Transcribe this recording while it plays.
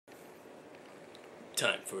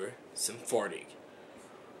time for some farting.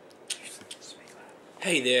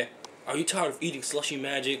 Hey there, are you tired of eating slushy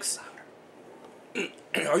magics?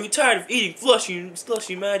 Are you tired of eating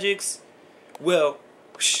slushy magics? Well,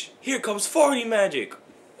 here comes farting magic.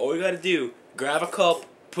 All you gotta do, grab a cup,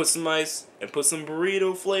 put some ice, and put some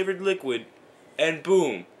burrito flavored liquid, and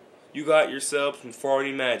boom, you got yourself some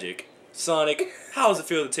farting magic. Sonic, how does it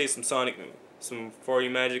feel to taste some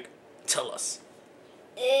farting magic? Tell us.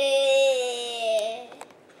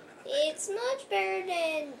 It's much better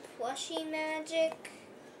than plushy magic.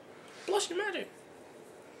 Plushy magic.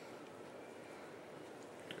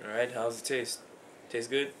 Alright, how's it taste? Taste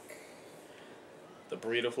good? The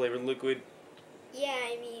burrito flavored liquid? Yeah,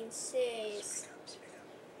 I mean,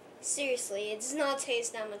 seriously, it does not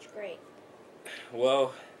taste that much great.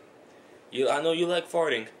 Well, I know you like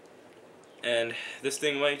farting, and this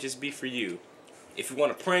thing might just be for you. If you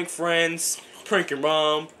want to prank friends, prank your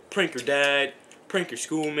mom, prank your dad, prank your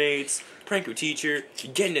schoolmates, prank your teacher,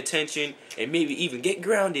 get attention, and maybe even get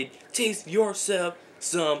grounded, taste yourself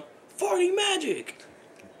some farting magic.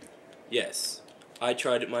 Yes, I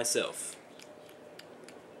tried it myself.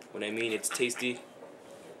 When I mean it's tasty,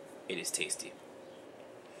 it is tasty.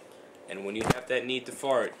 And when you have that need to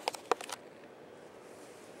fart,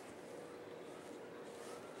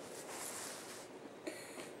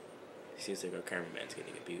 seems like our cameraman's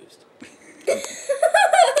getting abused.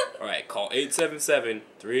 Alright, call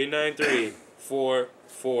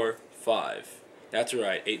 877-393-445. That's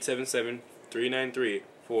right,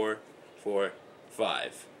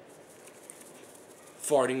 877-393-445.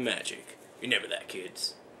 Farting magic. Remember that,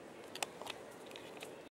 kids.